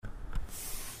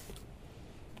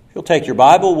If you'll take your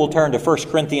Bible, we'll turn to 1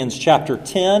 Corinthians chapter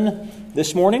 10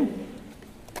 this morning.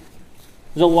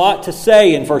 There's a lot to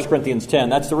say in 1 Corinthians 10.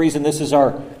 That's the reason this is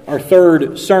our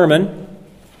third sermon.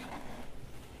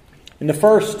 In the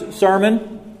first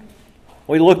sermon,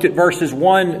 we looked at verses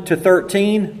 1 to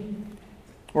 13.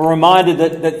 We're reminded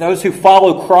that those who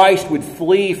follow Christ would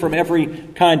flee from every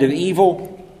kind of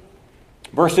evil.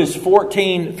 Verses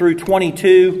 14 through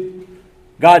 22,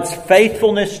 God's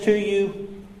faithfulness to you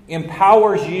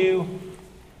empowers you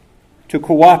to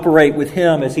cooperate with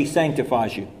Him as He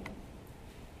sanctifies you.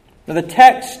 Now, the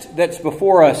text that's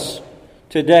before us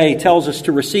today tells us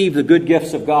to receive the good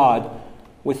gifts of God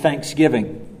with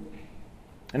thanksgiving.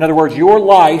 In other words, your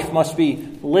life must be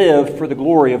lived for the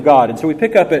glory of God. And so we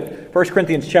pick up at 1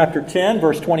 Corinthians chapter 10,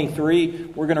 verse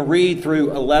 23. We're going to read through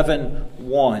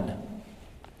 11:1.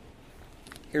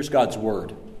 Here's God's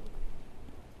word.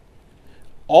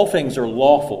 All things are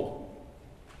lawful,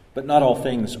 but not all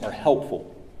things are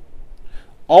helpful.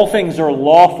 All things are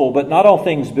lawful, but not all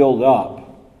things build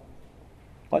up.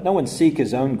 Let no one seek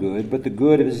his own good, but the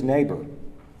good of his neighbor.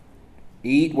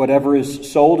 Eat whatever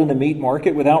is sold in the meat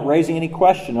market without raising any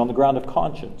question on the ground of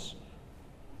conscience.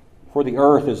 For the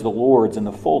earth is the Lord's and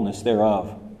the fullness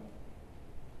thereof.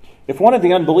 If one of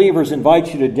the unbelievers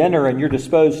invites you to dinner and you're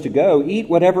disposed to go, eat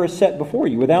whatever is set before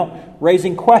you without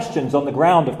raising questions on the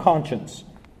ground of conscience.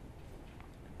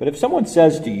 But if someone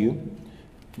says to you,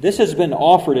 "This has been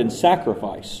offered in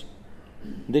sacrifice,"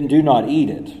 then do not eat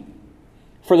it,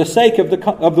 for the sake of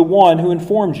the one who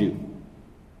informed you,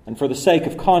 and for the sake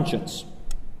of conscience.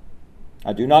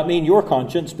 I do not mean your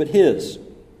conscience, but his.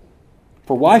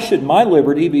 For why should my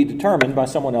liberty be determined by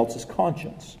someone else's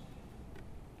conscience?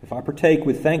 If I partake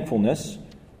with thankfulness,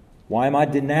 why am I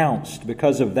denounced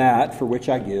because of that for which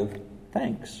I give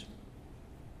thanks?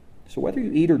 So whether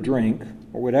you eat or drink,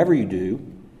 or whatever you do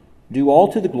all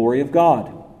to the glory of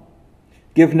God.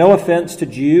 Give no offense to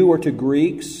Jew or to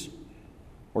Greeks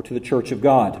or to the church of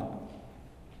God.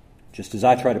 Just as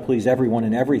I try to please everyone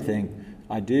in everything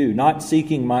I do, not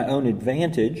seeking my own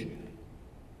advantage,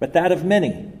 but that of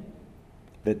many,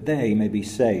 that they may be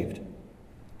saved.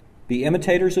 Be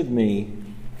imitators of me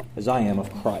as I am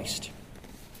of Christ.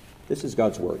 This is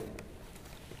God's word.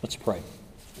 Let's pray.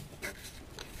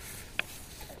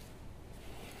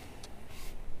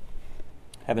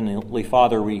 Heavenly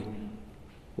Father, we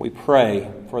pray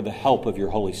for the help of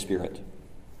your Holy Spirit.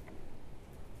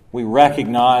 We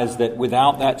recognize that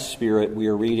without that Spirit, we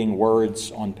are reading words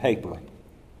on paper.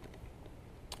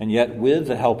 And yet, with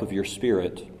the help of your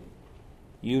Spirit,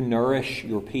 you nourish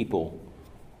your people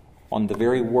on the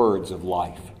very words of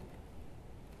life.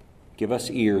 Give us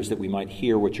ears that we might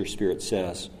hear what your Spirit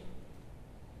says.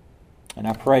 And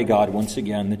I pray, God, once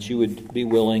again, that you would be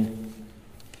willing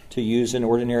to use an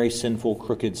ordinary, sinful,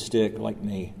 crooked stick like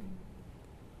me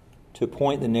to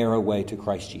point the narrow way to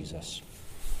Christ Jesus.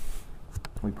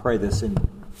 We pray this in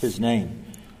His name.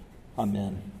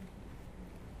 Amen.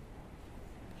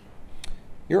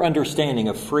 Your understanding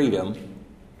of freedom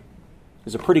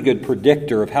is a pretty good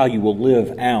predictor of how you will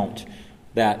live out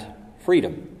that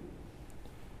freedom.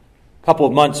 A couple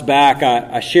of months back,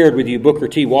 I shared with you Booker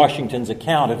T. Washington's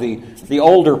account of the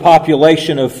older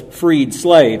population of freed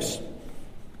slaves,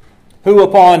 who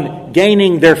upon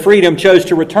gaining their freedom chose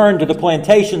to return to the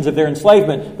plantations of their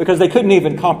enslavement because they couldn't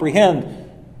even comprehend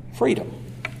freedom.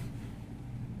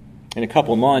 In a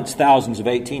couple of months, thousands of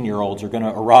 18-year-olds are going to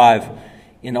arrive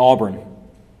in Auburn.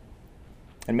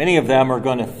 And many of them are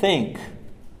going to think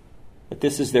that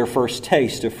this is their first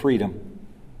taste of freedom.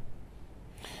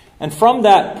 And from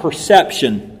that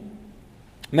perception,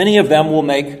 many of them will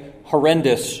make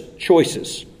horrendous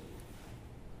choices.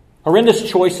 Horrendous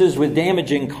choices with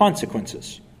damaging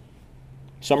consequences.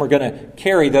 Some are going to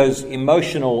carry those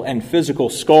emotional and physical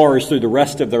scars through the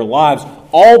rest of their lives,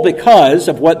 all because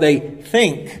of what they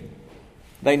think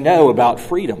they know about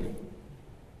freedom.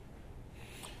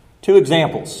 Two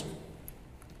examples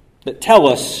that tell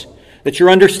us that your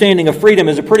understanding of freedom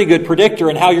is a pretty good predictor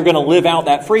in how you're going to live out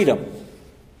that freedom.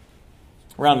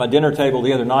 Around my dinner table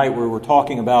the other night, we were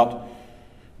talking about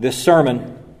this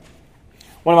sermon.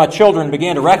 One of my children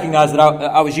began to recognize that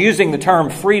I was using the term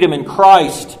freedom in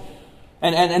Christ.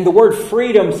 And the word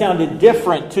freedom sounded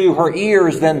different to her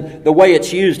ears than the way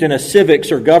it's used in a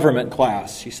civics or government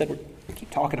class. She said, "We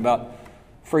keep talking about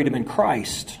freedom in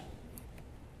Christ.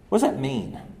 What does that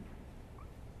mean?"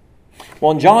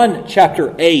 Well, in John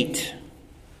chapter 8,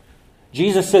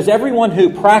 Jesus says everyone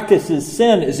who practices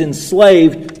sin is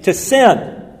enslaved to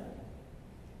sin.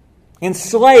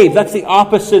 Enslaved, that's the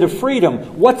opposite of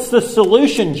freedom. What's the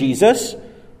solution, Jesus?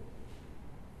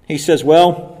 He says,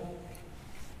 well,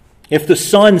 if the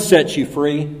Son sets you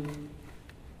free,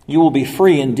 you will be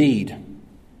free indeed.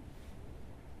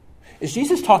 Is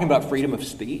Jesus talking about freedom of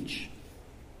speech?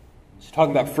 Is he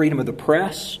talking about freedom of the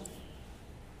press?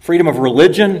 Freedom of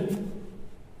religion?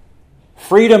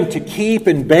 Freedom to keep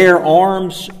and bear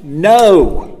arms?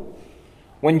 No.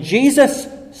 When Jesus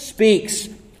speaks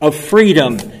of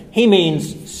freedom, he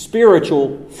means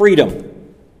spiritual freedom.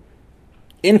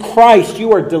 In Christ,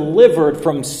 you are delivered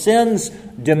from sin's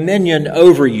dominion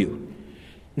over you.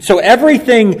 And so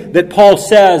everything that Paul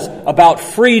says about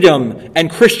freedom and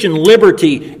Christian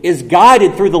liberty is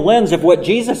guided through the lens of what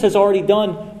Jesus has already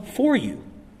done for you.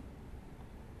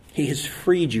 He has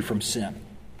freed you from sin.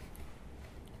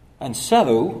 And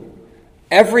so,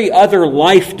 every other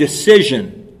life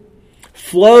decision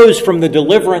flows from the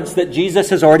deliverance that Jesus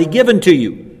has already given to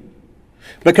you.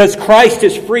 Because Christ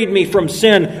has freed me from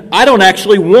sin, I don't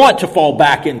actually want to fall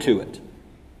back into it.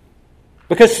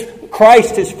 Because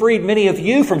Christ has freed many of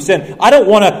you from sin, I don't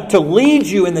want to lead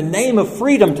you in the name of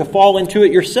freedom to fall into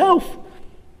it yourself.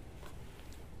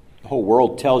 The whole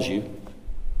world tells you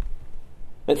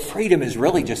that freedom is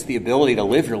really just the ability to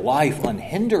live your life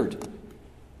unhindered,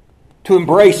 to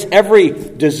embrace every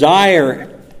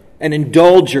desire and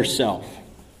indulge yourself.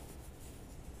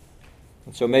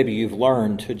 And so maybe you've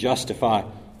learned to justify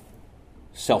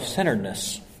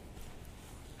self-centeredness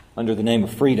under the name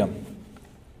of freedom.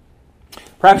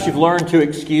 Perhaps you've learned to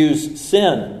excuse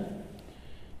sin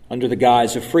under the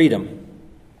guise of freedom.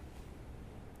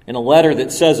 In a letter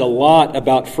that says a lot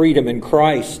about freedom in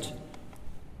Christ,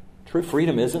 true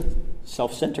freedom isn't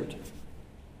self-centered.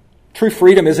 True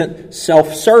freedom isn't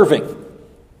self-serving.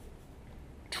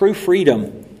 True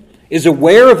freedom is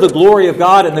aware of the glory of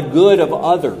God and the good of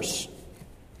others.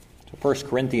 1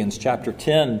 Corinthians chapter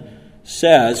 10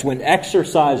 says, when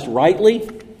exercised rightly,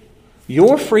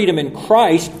 your freedom in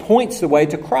Christ points the way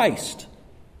to Christ.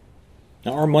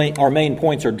 Now, our main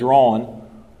points are drawn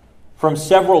from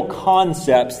several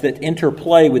concepts that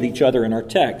interplay with each other in our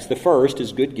text. The first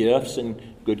is good gifts and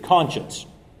good conscience.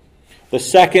 The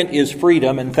second is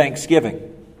freedom and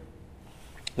thanksgiving.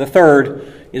 The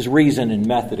third is reason and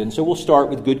method. And so we'll start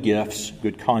with good gifts,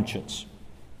 good conscience.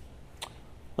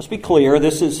 Let's be clear,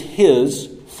 this is his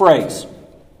phrase.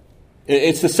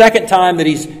 It's the second time that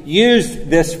he's used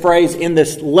this phrase in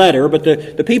this letter, but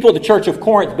the people of the church of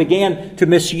Corinth began to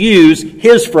misuse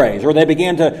his phrase, or they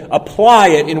began to apply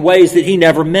it in ways that he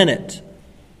never meant it.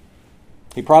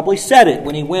 He probably said it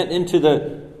when he went into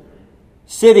the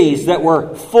cities that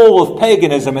were full of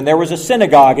paganism, and there was a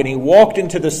synagogue, and he walked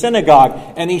into the synagogue,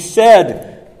 and he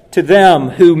said to them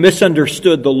who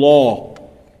misunderstood the law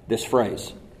this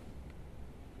phrase.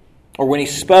 Or when he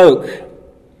spoke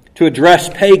to address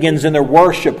pagans in their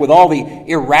worship with all the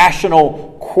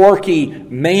irrational, quirky,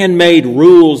 man-made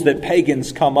rules that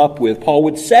pagans come up with, Paul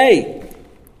would say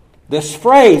this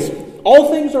phrase,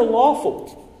 all things are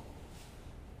lawful.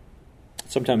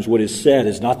 Sometimes what is said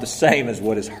is not the same as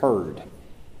what is heard.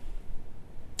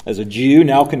 As a Jew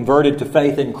now converted to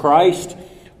faith in Christ,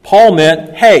 Paul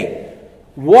meant, hey,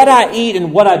 what I eat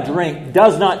and what I drink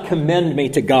does not commend me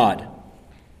to God.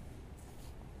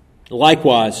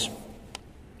 Likewise,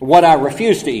 what I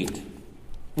refuse to eat,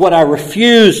 what I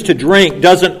refuse to drink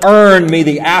doesn't earn me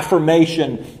the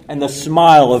affirmation and the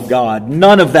smile of God.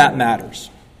 None of that matters.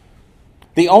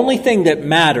 The only thing that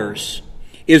matters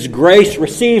is grace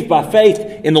received by faith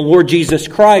in the Lord Jesus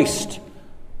Christ.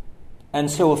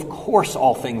 And so, of course,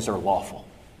 all things are lawful.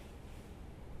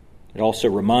 It also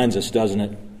reminds us, doesn't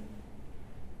it,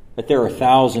 that there are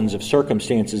thousands of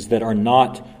circumstances that are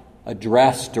not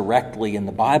addressed directly in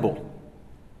the Bible.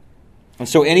 And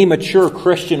so any mature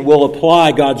Christian will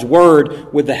apply God's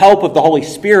Word with the help of the Holy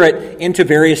Spirit into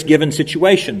various given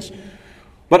situations.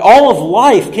 But all of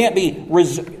life can't be,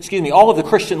 all of the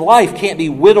Christian life can't be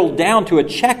whittled down to a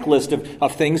checklist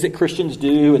of things that Christians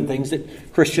do and things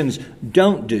that Christians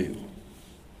don't do.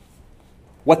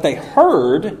 What they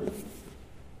heard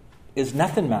is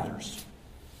nothing matters.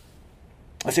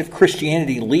 As if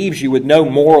Christianity leaves you with no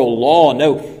moral law,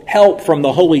 no help from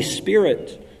the Holy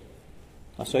Spirit.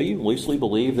 So you loosely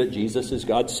believe that Jesus is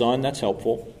God's Son. That's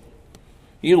helpful.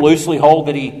 You loosely hold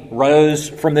that He rose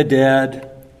from the dead.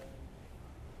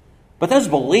 But those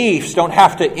beliefs don't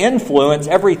have to influence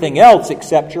everything else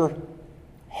except your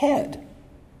head.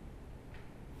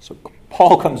 So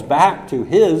Paul comes back to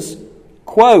his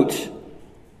quote.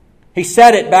 He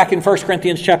said it back in 1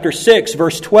 Corinthians chapter 6,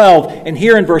 verse 12. And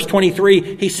here in verse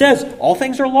 23, he says, all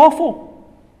things are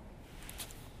lawful,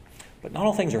 but not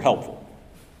all things are helpful.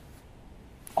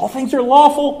 All things are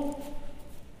lawful,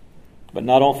 but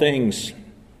not all things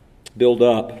build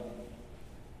up.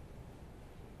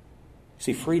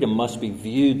 See, freedom must be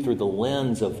viewed through the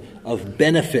lens of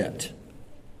benefit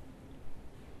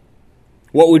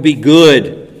What would be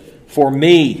good for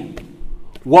me?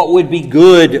 What would be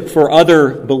good for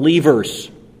other believers?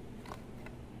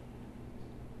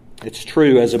 It's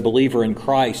true, as a believer in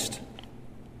Christ,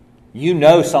 you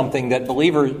know something that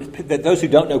those who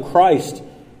don't know Christ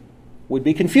would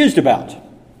be confused about.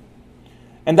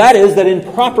 And that is that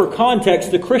in proper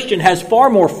context, the Christian has far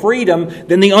more freedom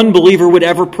than the unbeliever would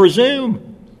ever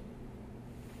presume.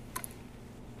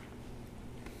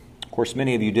 Of course,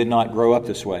 many of you did not grow up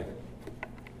this way.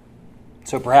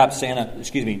 So perhaps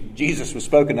Jesus was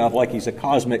spoken of like he's a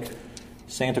cosmic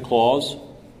Santa Claus.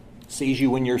 Sees you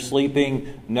when you're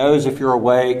sleeping, knows if you're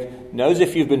awake, knows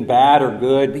if you've been bad or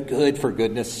good. Be good for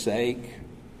goodness sake.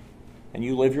 And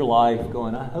you live your life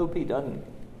going, I hope he doesn't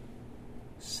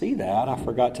see that. I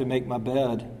forgot to make my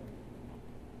bed.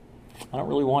 I don't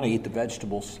really want to eat the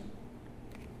vegetables.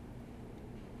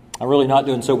 I'm really not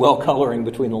doing so well coloring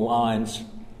between the lines.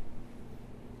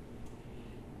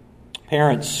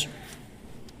 Parents,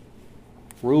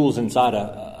 rules inside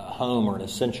a home are an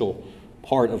essential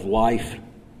part of life.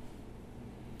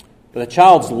 But a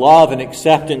child's love and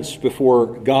acceptance before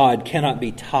God cannot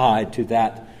be tied to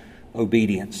that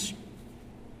obedience.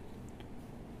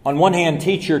 On one hand,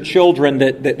 teach your children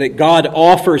that God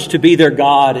offers to be their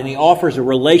God, and He offers a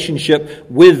relationship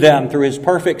with them through His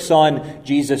perfect Son,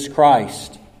 Jesus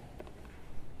Christ.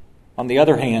 On the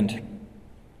other hand,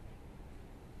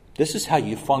 this is how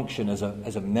you function as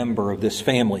a member of this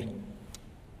family.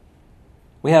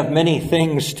 We have many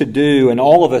things to do, and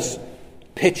all of us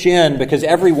pitch in because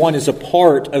everyone is a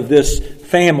part of this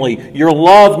family. You're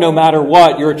loved no matter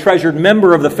what. You're a treasured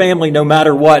member of the family no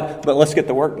matter what. But let's get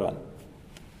the work done.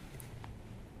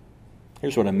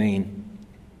 Here's what I mean.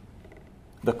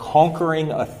 The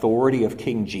conquering authority of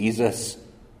King Jesus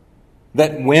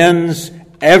that wins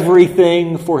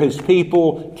everything for His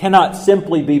people cannot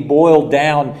simply be boiled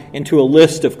down into a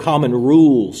list of common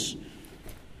rules.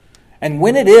 And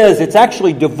when it is, it's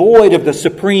actually devoid of the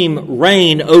supreme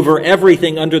reign over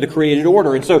everything under the created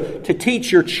order. And so to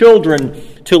teach your children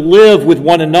to live with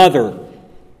one another,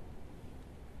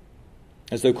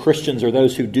 as though Christians are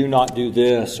those who do not do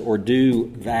this or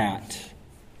do that,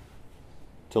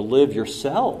 to live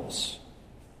yourselves,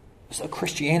 as though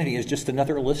Christianity is just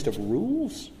another list of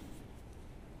rules,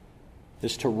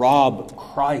 is to rob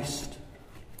Christ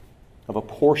of a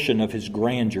portion of His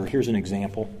grandeur. Here's an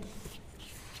example.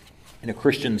 In a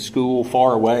Christian school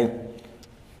far away,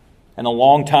 and a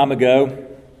long time ago,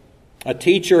 a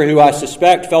teacher who I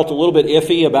suspect felt a little bit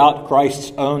iffy about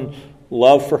Christ's own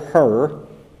love for her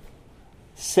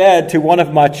said to one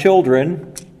of my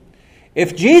children,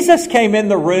 if Jesus came in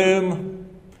the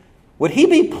room, would He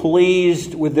be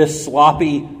pleased with this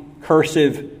sloppy,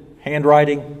 cursive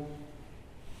handwriting?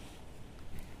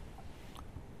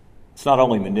 It's not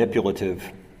only manipulative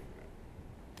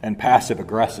and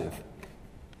passive-aggressive,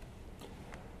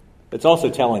 it's also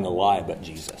telling a lie about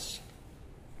Jesus.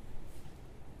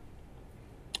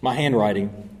 My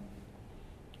handwriting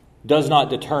does not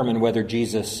determine whether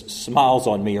Jesus smiles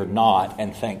on me or not,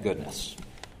 and thank goodness.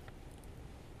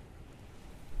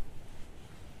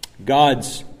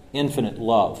 God's infinite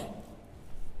love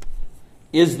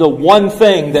is the one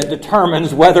thing that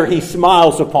determines whether He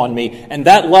smiles upon me, and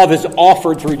that love is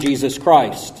offered through Jesus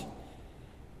Christ.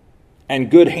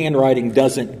 And good handwriting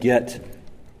doesn't get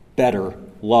better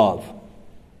love.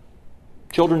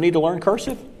 Children need to learn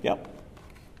cursive? Yep.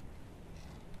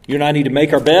 You and I need to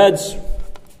make our beds?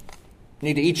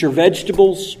 Need to eat your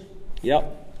vegetables?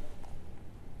 Yep.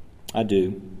 I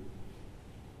do.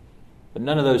 But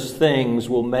none of those things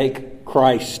will make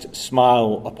Christ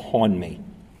smile upon me.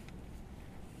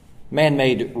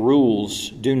 Man-made rules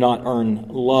do not earn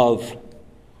love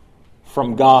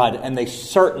from God, and they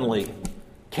certainly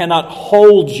cannot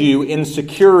hold you in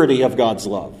security of God's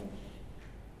love.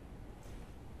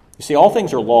 You see, all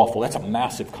things are lawful. That's a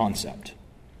massive concept.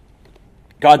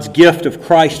 God's gift of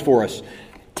Christ for us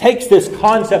takes this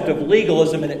concept of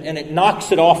legalism and it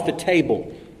knocks it off the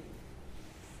table.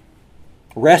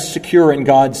 Rest secure in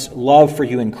God's love for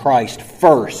you in Christ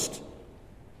first.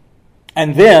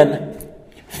 And then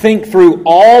think through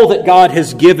all that God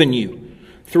has given you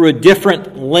through a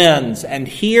different lens. And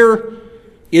here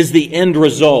is the end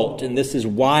result. And this is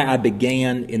why I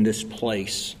began in this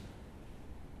place.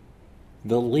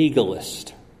 The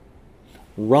legalist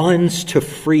runs to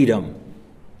freedom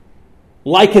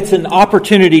like it's an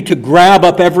opportunity to grab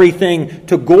up everything,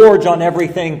 to gorge on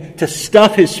everything, to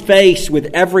stuff his face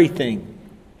with everything.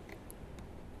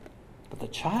 But the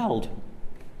child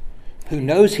who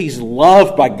knows he's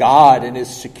loved by God and is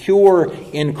secure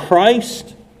in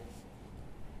Christ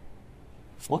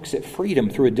looks at freedom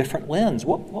through a different lens.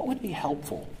 What would be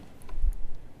helpful?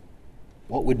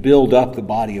 what would build up the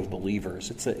body of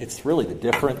believers. It's really the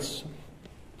difference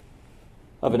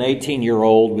of an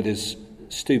 18-year-old with his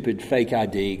stupid fake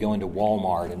ID going to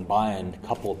Walmart and buying a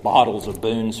couple of bottles of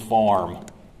Boone's Farm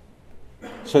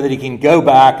so that he can go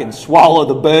back and swallow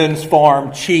the Boone's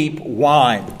Farm cheap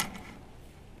wine,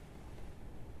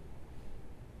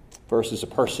 versus a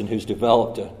person who's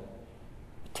developed a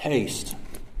taste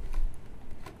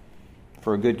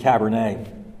for a good Cabernet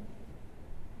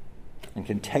and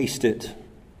can taste it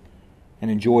and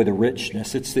enjoy the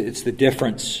richness. It's the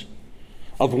difference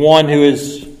of one who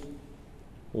is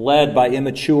led by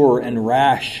immature and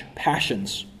rash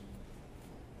passions.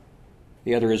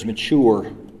 The other is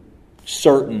mature,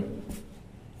 certain,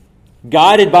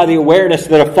 guided by the awareness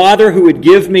that a Father who would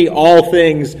give me all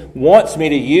things wants me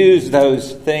to use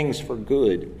those things for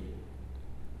good.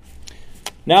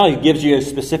 Now he gives you a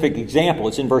specific example.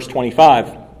 It's in verse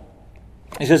 25.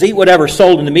 He says, eat whatever is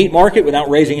sold in the meat market without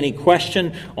raising any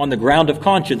question on the ground of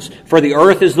conscience. For the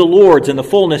earth is the Lord's and the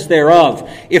fullness thereof.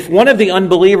 If one of the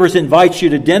unbelievers invites you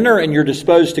to dinner and you're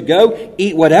disposed to go,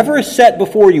 eat whatever is set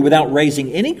before you without raising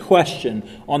any question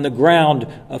on the ground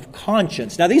of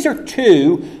conscience. Now these are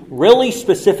two really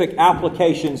specific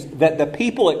applications that the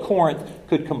people at Corinth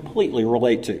could completely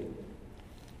relate to.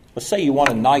 Let's say you want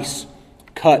a nice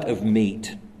cut of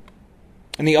meat,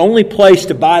 and the only place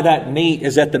to buy that meat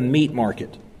is at the meat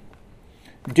market.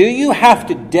 Do you have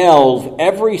to delve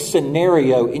every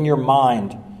scenario in your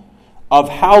mind of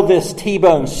how this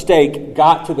T-bone steak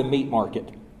got to the meat market?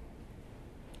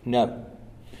 No.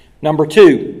 Number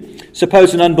two,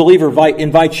 suppose an unbeliever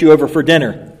invites you over for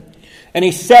dinner, and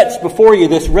he sets before you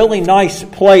this really nice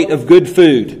plate of good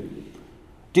food.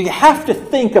 Do you have to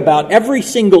think about every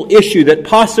single issue that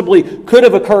possibly could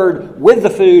have occurred with the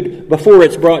food before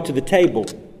it's brought to the table?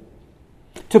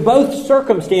 To both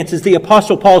circumstances, the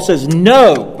Apostle Paul says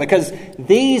no, because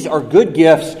these are good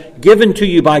gifts given to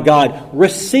you by God.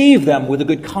 Receive them with a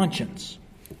good conscience.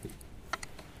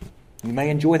 You may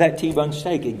enjoy that T-bone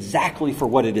steak exactly for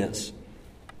what it is.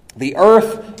 The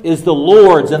earth is the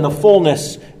Lord's and the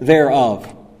fullness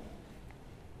thereof.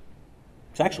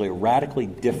 It's actually a radically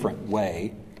different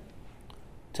way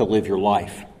to live your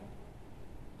life.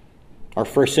 Our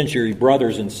first century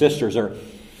brothers and sisters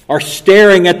are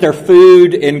staring at their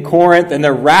food in Corinth and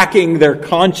they're racking their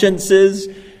consciences.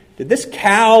 Did this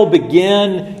cow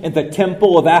begin in the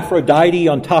temple of Aphrodite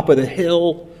on top of the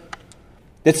hill?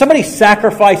 Did somebody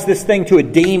sacrifice this thing to a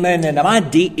demon, and am I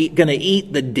going to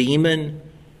eat the demon?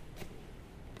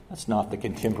 That's not the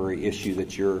contemporary issue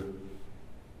that you're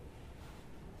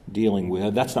dealing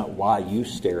with. That's not why you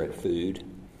stare at food.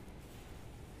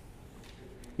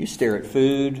 You stare at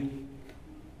food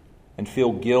and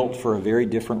feel guilt for a very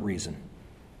different reason.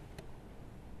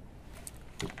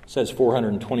 It says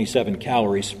 427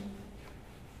 calories.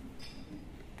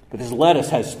 But this lettuce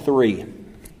has 3.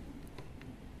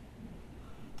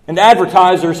 And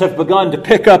advertisers have begun to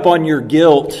pick up on your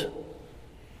guilt.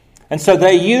 And so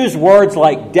they use words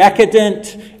like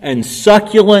decadent and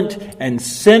succulent and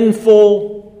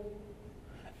sinful.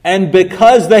 And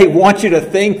because they want you to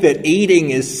think that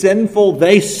eating is sinful,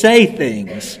 they say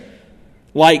things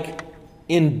like,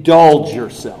 indulge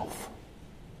yourself.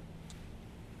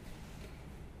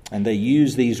 And they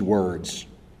use these words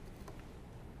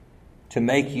to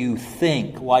make you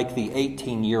think like the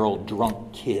 18-year-old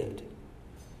drunk kid.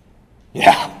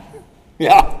 Yeah.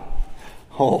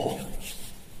 Oh,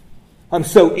 I'm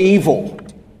so evil.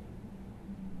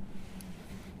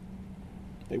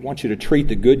 They want you to treat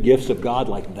the good gifts of God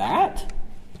like that?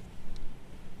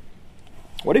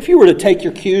 What if you were to take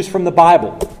your cues from the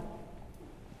Bible?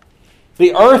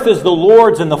 The earth is the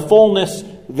Lord's and the fullness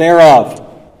thereof.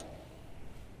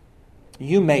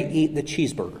 You may eat the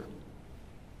cheeseburger.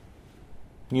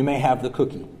 You may have the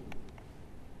cookie.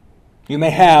 You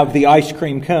may have the ice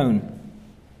cream cone.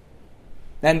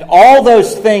 And all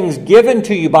those things given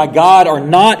to you by God are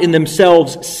not in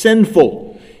themselves sinful.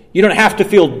 You don't have to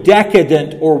feel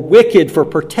decadent or wicked for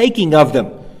partaking of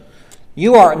them.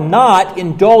 You are not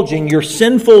indulging your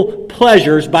sinful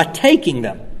pleasures by taking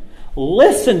them.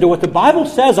 Listen to what the Bible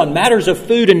says on matters of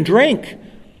food and drink.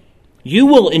 You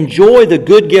will enjoy the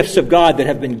good gifts of God that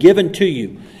have been given to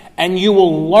you, and you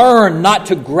will learn not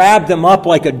to grab them up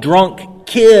like a drunk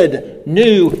kid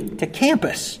new to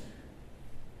campus.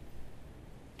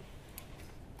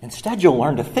 Instead, you'll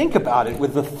learn to think about it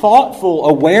with the thoughtful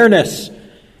awareness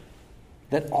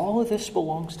that all of this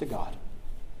belongs to God.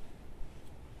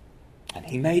 And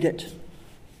He made it.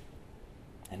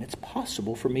 And it's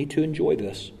possible for me to enjoy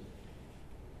this.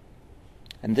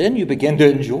 And then you begin to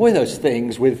enjoy those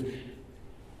things with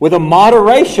with a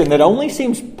moderation that only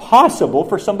seems possible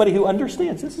for somebody who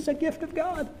understands this is a gift of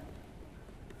God.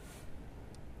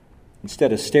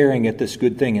 Instead of staring at this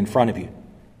good thing in front of you.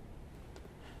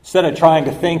 Instead of trying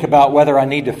to think about whether I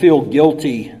need to feel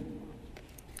guilty,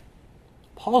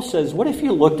 Paul says, what if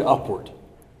you looked upward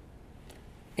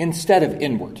instead of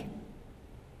inward?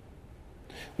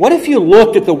 What if you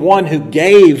looked at the one who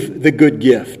gave the good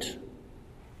gift?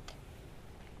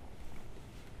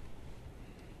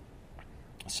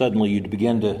 Suddenly you'd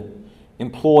begin to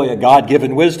employ a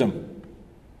God-given wisdom.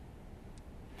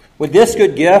 Would this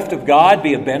good gift of God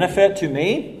be a benefit to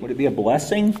me? Would it be a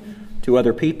blessing to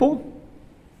other people?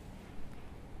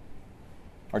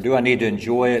 Or do I need to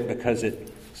enjoy it because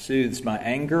it soothes my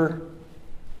anger,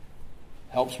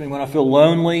 helps me when I feel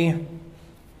lonely,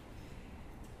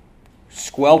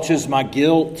 squelches my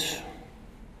guilt,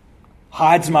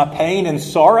 hides my pain and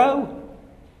sorrow?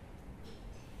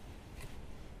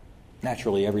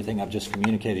 Naturally, everything I've just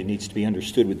communicated needs to be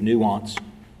understood with nuance.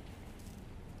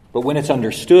 But when it's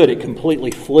understood, it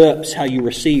completely flips how you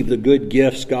receive the good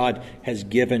gifts God has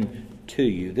given to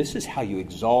you. This is how you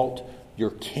exalt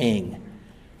your King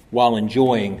while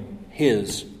enjoying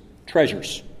His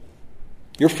treasures.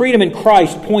 Your freedom in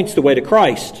Christ points the way to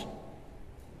Christ.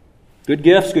 Good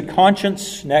gifts, good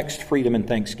conscience. Next, freedom and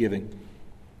thanksgiving.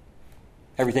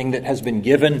 Everything that has been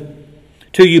given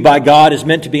to you by God is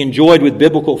meant to be enjoyed with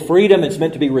biblical freedom. It's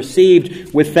meant to be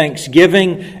received with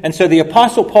thanksgiving. And so the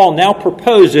Apostle Paul now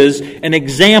proposes an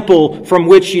example from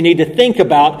which you need to think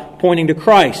about pointing to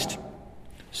Christ.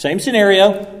 Same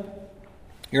scenario.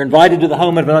 You're invited to the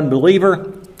home of an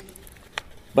unbeliever.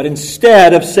 But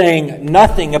instead of saying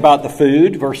nothing about the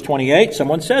food, verse 28,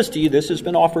 someone says to you, this has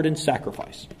been offered in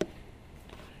sacrifice.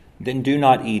 Then do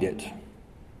not eat it,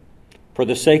 for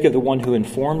the sake of the one who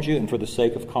informed you and for the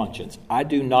sake of conscience. I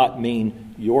do not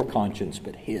mean your conscience,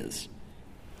 but his.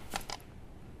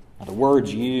 Now, the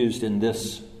words used in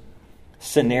this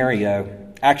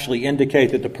scenario actually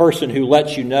indicate that the person who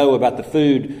lets you know about the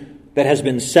food that has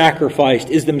been sacrificed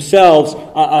is themselves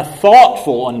a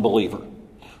thoughtful unbeliever.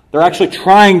 They're actually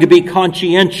trying to be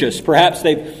conscientious. Perhaps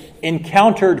they've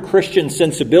encountered Christian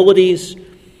sensibilities,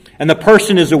 and the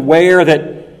person is aware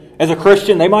that as a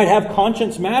Christian they might have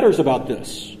conscience matters about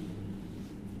this.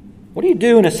 What do you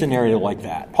do in a scenario like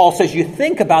that? Paul says you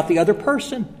think about the other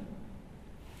person.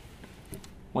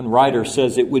 One writer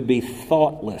says it would be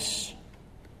thoughtless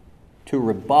to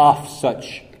rebuff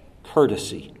such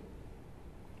courtesy,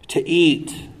 to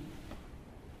eat,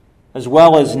 as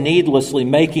well as needlessly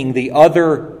making the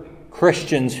other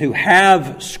Christians who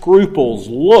have scruples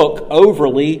look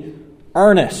overly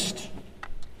earnest.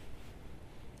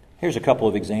 Here's a couple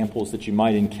of examples that you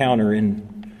might encounter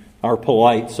in our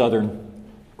polite Southern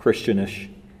Christianish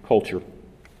culture.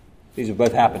 These have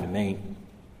both happened to me.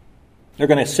 They're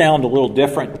going to sound a little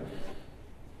different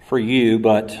for you,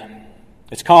 but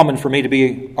it's common for me to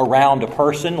be around a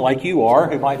person like you are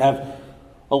who might have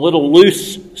a little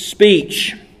loose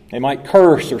speech. They might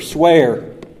curse or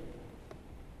swear.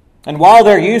 And while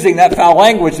they're using that foul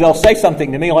language, they'll say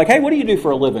something to me like, hey, what do you do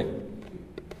for a living?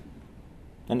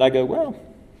 And I go, well,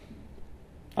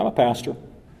 I'm a pastor.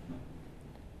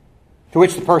 To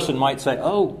which the person might say,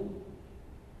 oh,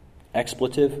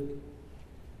 expletive.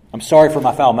 I'm sorry for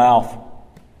my foul mouth.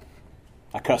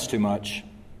 I cuss too much.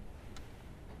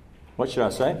 What should I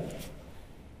say?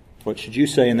 What should you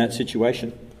say in that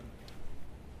situation?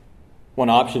 One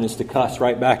option is to cuss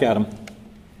right back at them.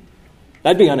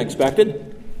 That'd be unexpected.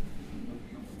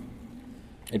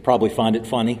 They'd probably find it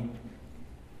funny.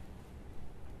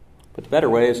 But the better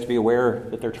way is to be aware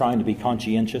that they're trying to be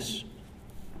conscientious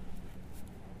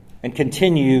and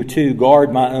continue to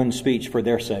guard my own speech for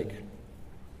their sake.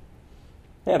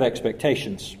 They have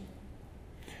expectations.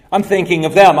 I'm thinking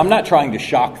of them. I'm not trying to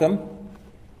shock them.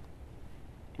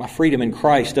 My freedom in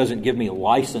Christ doesn't give me a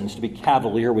license to be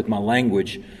cavalier with my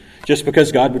language just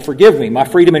because God would forgive me. My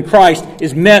freedom in Christ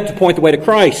is meant to point the way to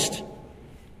Christ.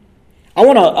 I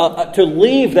want to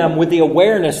leave them with the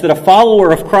awareness that a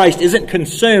follower of Christ isn't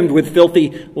consumed with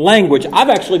filthy language. I've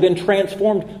actually been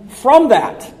transformed from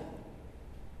that.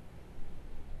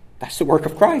 That's the work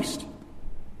of Christ.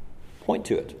 Point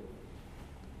to it.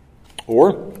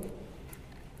 Or,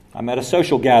 I'm at a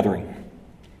social gathering.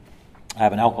 I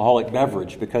have an alcoholic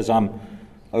beverage because I'm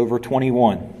over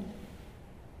 21.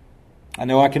 I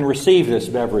know I can receive this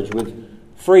beverage with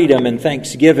freedom and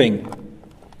thanksgiving.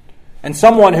 And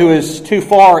someone who is too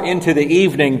far into the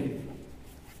evening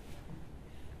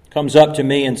comes up to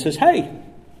me and says, hey,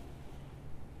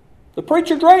 the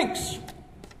preacher drinks.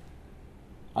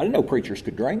 I didn't know preachers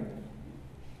could drink.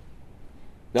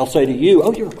 They'll say to you,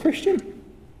 oh, you're a Christian?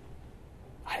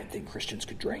 I didn't think Christians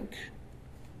could drink.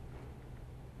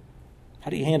 How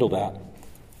do you handle that?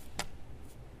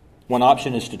 One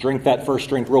option is to drink that first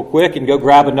drink real quick and go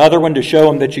grab another one to show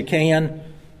them that you can.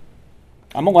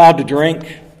 I'm allowed to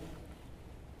drink.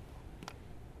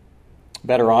 A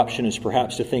better option is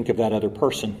perhaps to think of that other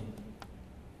person.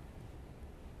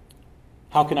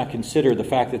 How can I consider the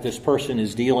fact that this person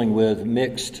is dealing with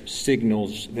mixed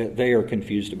signals that they are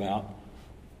confused about?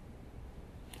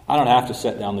 I don't have to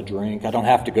set down the drink. I don't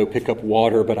have to go pick up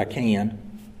water, but I can.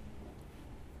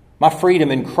 My freedom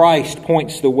in Christ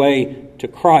points the way to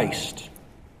Christ.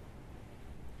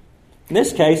 In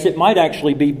this case, it might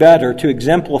actually be better to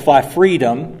exemplify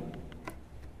freedom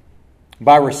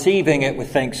by receiving it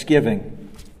with thanksgiving.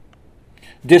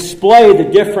 Display the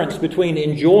difference between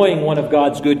enjoying one of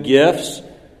God's good gifts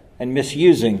and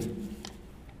misusing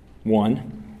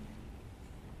one.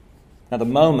 Now, the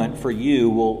moment for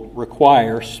you will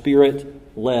require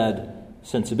Spirit-led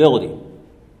sensibility.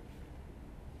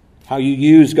 How you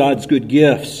use God's good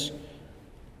gifts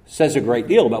says a great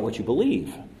deal about what you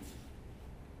believe.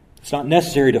 It's not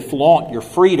necessary to flaunt your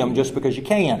freedom just because you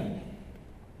can.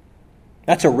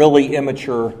 That's a really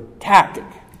immature tactic.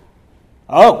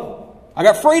 Oh, I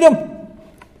got freedom.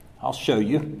 I'll show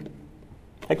you.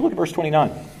 Take a look at verse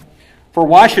 29. For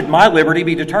why should my liberty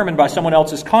be determined by someone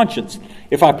else's conscience?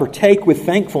 If I partake with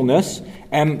thankfulness,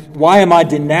 and why am I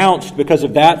denounced because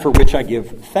of that for which I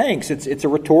give thanks? It's a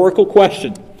rhetorical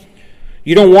question.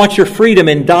 You don't want your freedom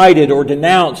indicted or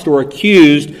denounced or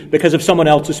accused because of someone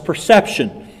else's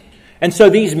perception. And so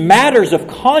these matters of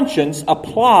conscience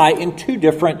apply in two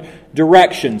different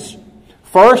directions.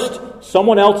 First,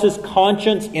 someone else's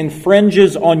conscience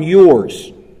infringes on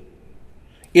yours.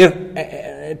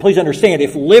 Please understand,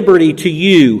 if liberty to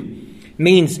you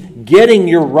means getting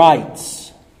your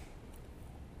rights,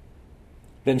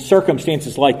 then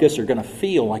circumstances like this are going to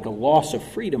feel like a loss of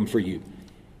freedom for you.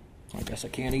 I guess I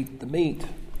can't eat the meat.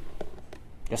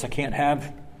 Guess I can't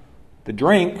have the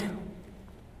drink.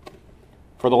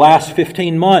 For the last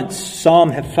 15 months, some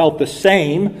have felt the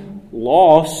same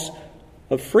loss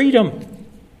of freedom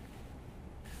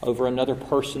over another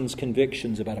person's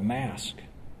convictions about a mask.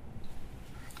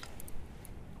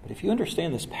 But if you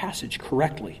understand this passage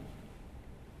correctly,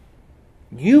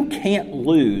 you can't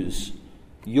lose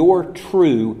your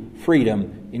true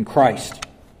freedom in Christ.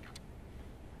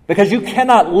 Because you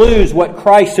cannot lose what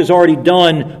Christ has already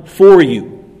done for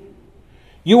you.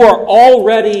 You are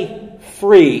already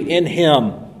free in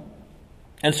Him.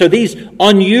 And so these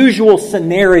unusual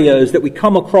scenarios that we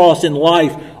come across in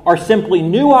life are simply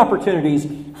new opportunities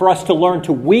for us to learn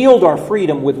to wield our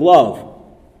freedom with love.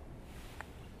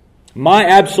 My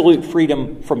absolute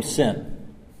freedom from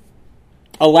sin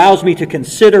allows me to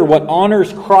consider what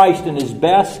honors Christ and is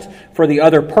best for the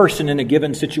other person in a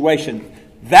given situation.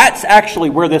 That's actually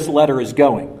where this letter is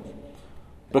going.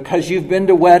 Because you've been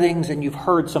to weddings and you've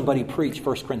heard somebody preach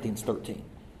 1 Corinthians 13.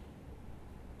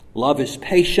 Love is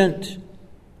patient.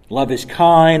 Love is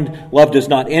kind. Love does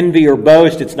not envy or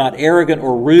boast. It's not arrogant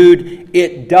or rude.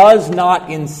 It does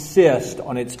not insist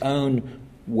on its own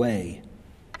way.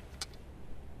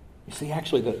 You see,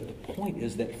 actually, the point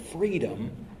is that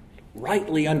freedom,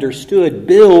 rightly understood,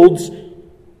 builds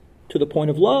to the point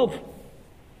of love.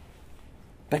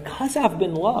 Because I've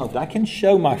been loved, I can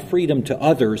show my freedom to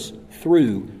others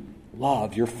through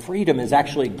love. Your freedom is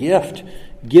actually a gift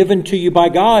given to you by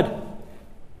God.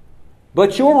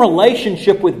 But your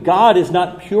relationship with God is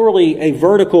not purely a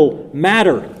vertical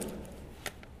matter.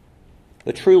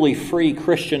 The truly free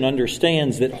Christian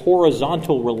understands that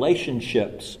horizontal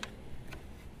relationships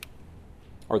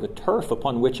are the turf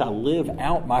upon which I live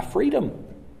out my freedom.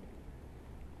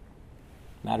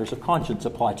 Matters of conscience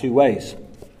apply two ways.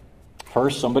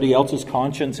 First, somebody else's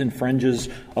conscience infringes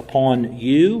upon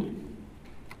you.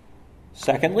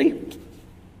 Secondly,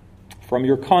 from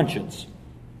your conscience,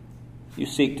 you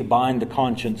seek to bind the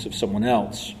conscience of someone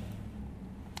else.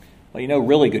 Well, you know,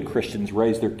 really good Christians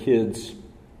raise their kids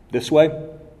this way.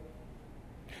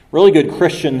 Really good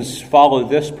Christians follow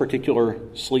this particular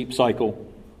sleep cycle.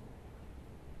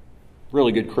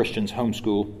 Really good Christians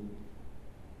homeschool.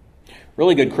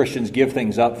 Really good Christians give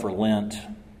things up for Lent.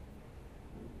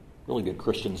 Really good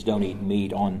Christians don't eat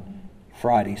meat on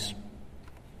Fridays.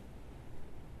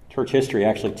 Church history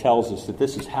actually tells us that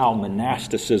this is how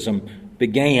monasticism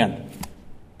began.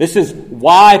 This is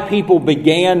why people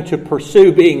began to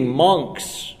pursue being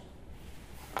monks.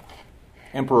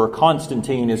 Emperor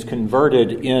Constantine is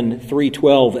converted in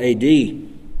 312 AD.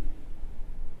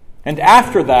 And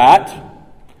after that,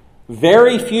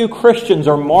 very few Christians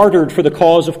are martyred for the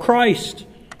cause of Christ.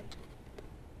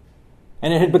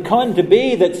 And it had begun to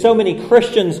be that so many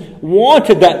Christians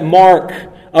wanted that mark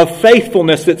of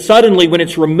faithfulness that suddenly, when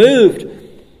it's removed,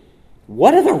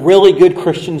 what do the really good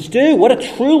Christians do? What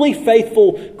do truly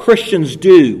faithful Christians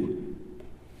do?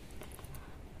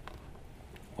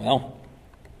 Well,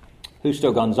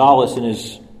 Justo Gonzalez, in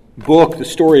his book, The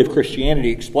Story of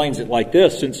Christianity, explains it like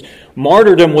this. Since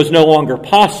martyrdom was no longer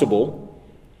possible,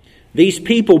 these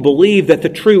people believed that the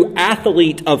true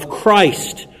athlete of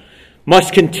Christ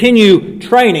must continue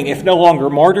training, if no longer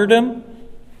martyrdom,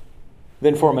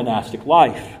 then for a monastic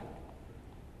life.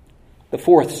 The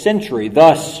 4th century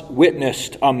thus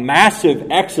witnessed a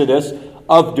massive exodus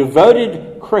of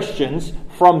devoted Christians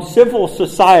from civil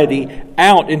society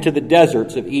out into the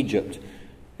deserts of Egypt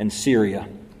and Syria.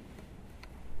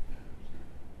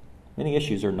 Many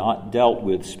issues are not dealt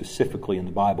with specifically in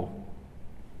the Bible.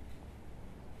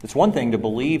 It's one thing to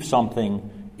believe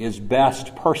something is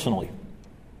best personally.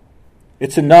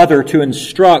 It's another to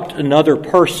instruct another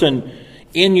person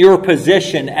in your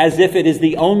position as if it is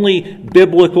the only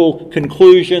biblical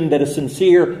conclusion that a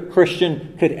sincere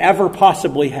Christian could ever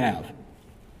possibly have.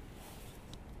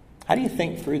 How do you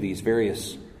think through these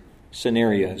various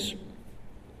scenarios?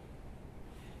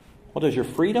 Well, does your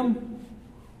freedom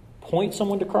point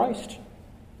someone to Christ?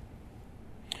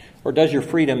 Or does your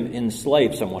freedom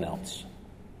enslave someone else?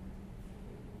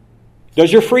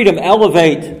 Does your freedom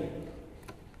elevate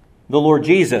the Lord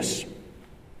Jesus?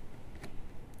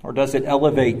 Or does it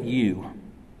elevate you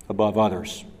above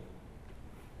others?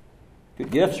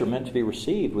 Good gifts are meant to be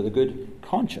received with a good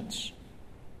conscience.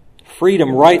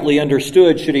 Freedom, rightly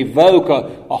understood, should evoke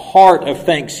a heart of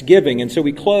thanksgiving. And so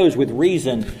we close with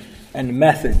reason and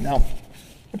method. Now,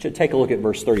 I want you to take a look at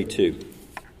verse 32.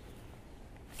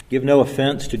 Give no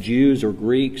offense to Jews or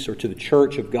Greeks or to the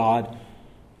church of God,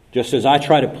 just as I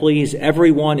try to please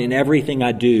everyone in everything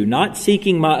I do, not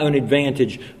seeking my own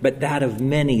advantage, but that of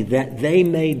many, that they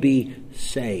may be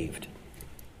saved.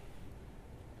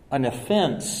 An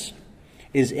offense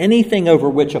is anything over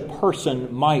which a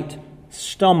person might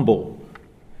stumble.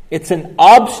 It's an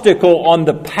obstacle on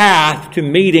the path to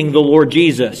meeting the Lord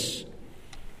Jesus.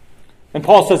 And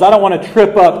Paul says, I don't want to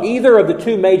trip up either of the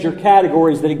two major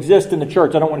categories that exist in the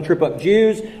church. I don't want to trip up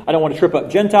Jews. I don't want to trip up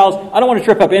Gentiles. I don't want to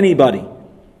trip up anybody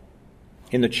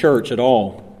in the church at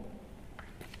all.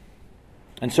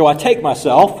 And so I take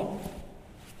myself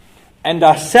and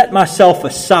I set myself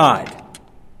aside.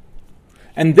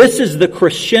 And this is the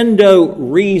crescendo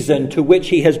reason to which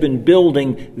he has been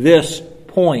building this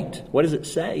point. What does it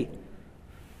say?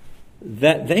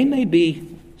 That they may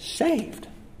be saved.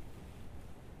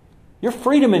 Your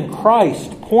freedom in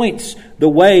Christ points the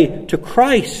way to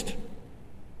Christ.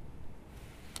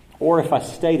 Or if I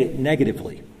state it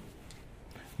negatively,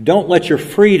 don't let your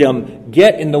freedom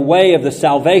get in the way of the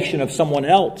salvation of someone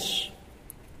else.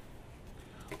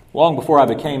 Long before I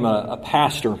became a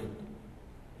pastor,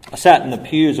 I sat in the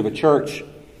pews of a church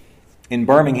in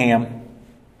Birmingham,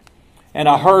 and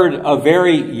I heard a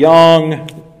very young,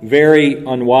 very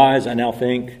unwise, I now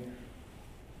think,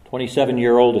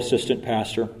 27-year-old assistant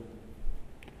pastor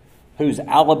whose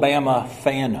Alabama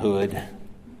fanhood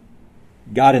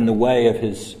got in the way of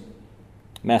his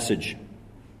message.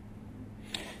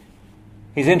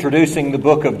 He's introducing the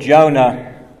book of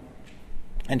Jonah,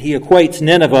 and he equates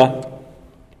Nineveh,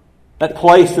 that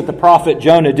place that the prophet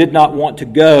Jonah did not want to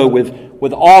go,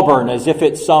 with Auburn, as if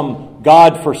it's some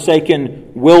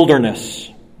God-forsaken wilderness.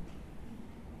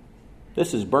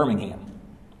 This is Birmingham.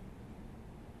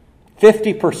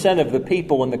 50% of the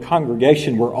people in the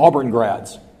congregation were Auburn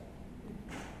grads.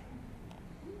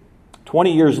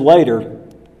 20 years later,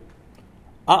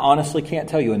 I honestly can't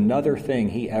tell you another thing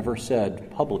he ever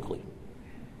said publicly.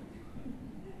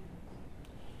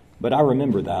 But I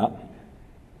remember that.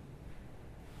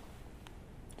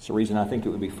 It's the reason I think it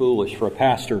would be foolish for a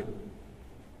pastor,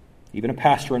 even a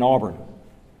pastor in Auburn,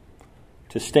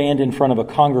 to stand in front of a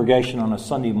congregation on a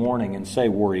Sunday morning and say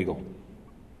War Eagle.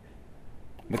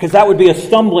 Because that would be a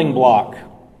stumbling block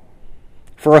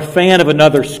for a fan of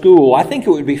another school. I think it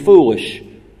would be foolish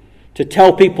to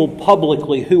tell people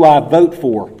publicly who I vote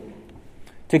for,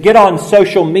 to get on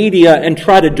social media and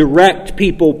try to direct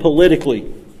people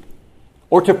politically,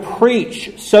 or to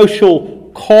preach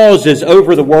social causes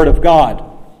over the Word of God.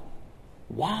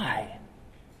 Why?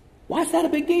 Why is that a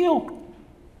big deal?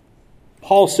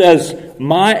 Paul says,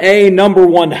 my number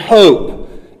one hope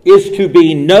is to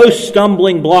be no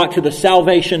stumbling block to the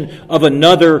salvation of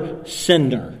another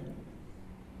sinner.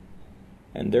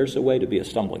 And there's a way to be a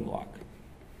stumbling block.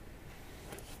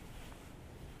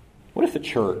 What if the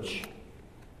church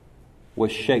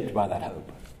was shaped by that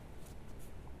hope?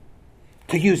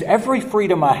 To use every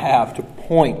freedom I have to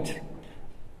point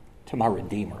to my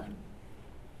Redeemer.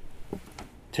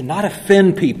 To not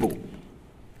offend people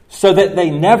so that they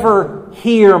never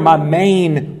hear my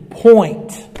main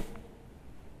point.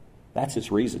 That's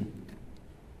his reason.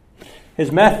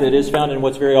 His method is found in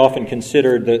what's very often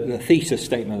considered the thesis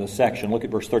statement of the section. Look at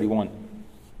verse 31.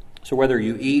 So whether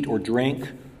you eat or drink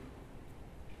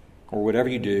or whatever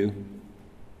you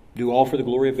do all for the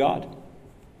glory of God.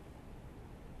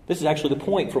 This is actually the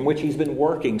point from which he's been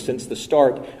working since the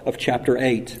start of chapter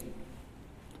 8.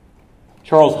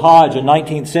 Charles Hodge, a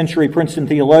 19th century Princeton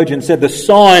theologian, said the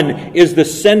sun is the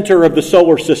center of the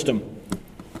solar system.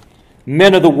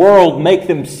 Men of the world make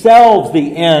themselves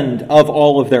the end of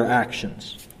all of their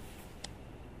actions.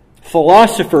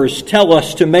 Philosophers tell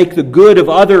us to make the good of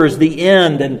others the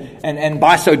end, and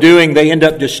by so doing they end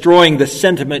up destroying the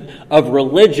sentiment of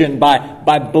religion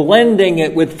by blending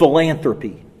it with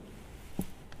philanthropy.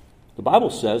 The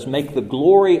Bible says, make the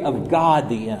glory of God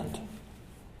the end.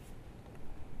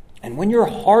 And when your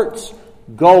heart's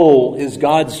goal is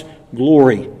God's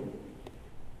glory,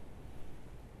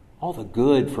 all the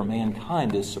good for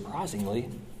mankind is surprisingly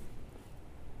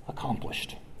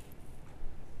accomplished.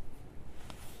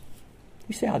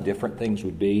 You see how different things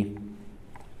would be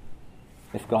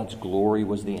if God's glory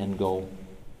was the end goal?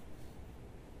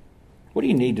 What do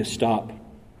you need to stop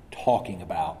talking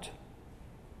about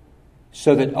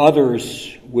so that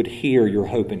others would hear your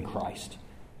hope in Christ?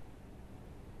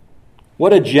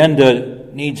 What agenda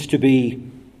needs to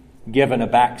be given a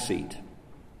backseat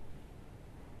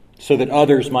so that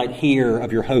others might hear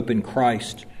of your hope in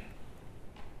Christ?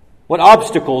 What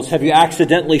obstacles have you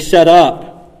accidentally set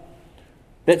up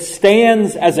that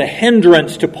stands as a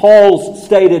hindrance to Paul's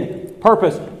stated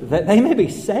purpose, that they may be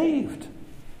saved?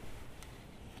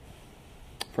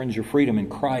 Friends, your freedom in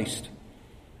Christ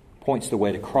points the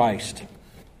way to Christ.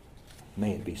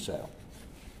 May it be so.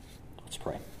 Let's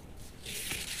pray.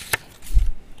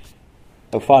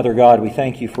 Oh, Father God, we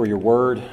thank you for your word.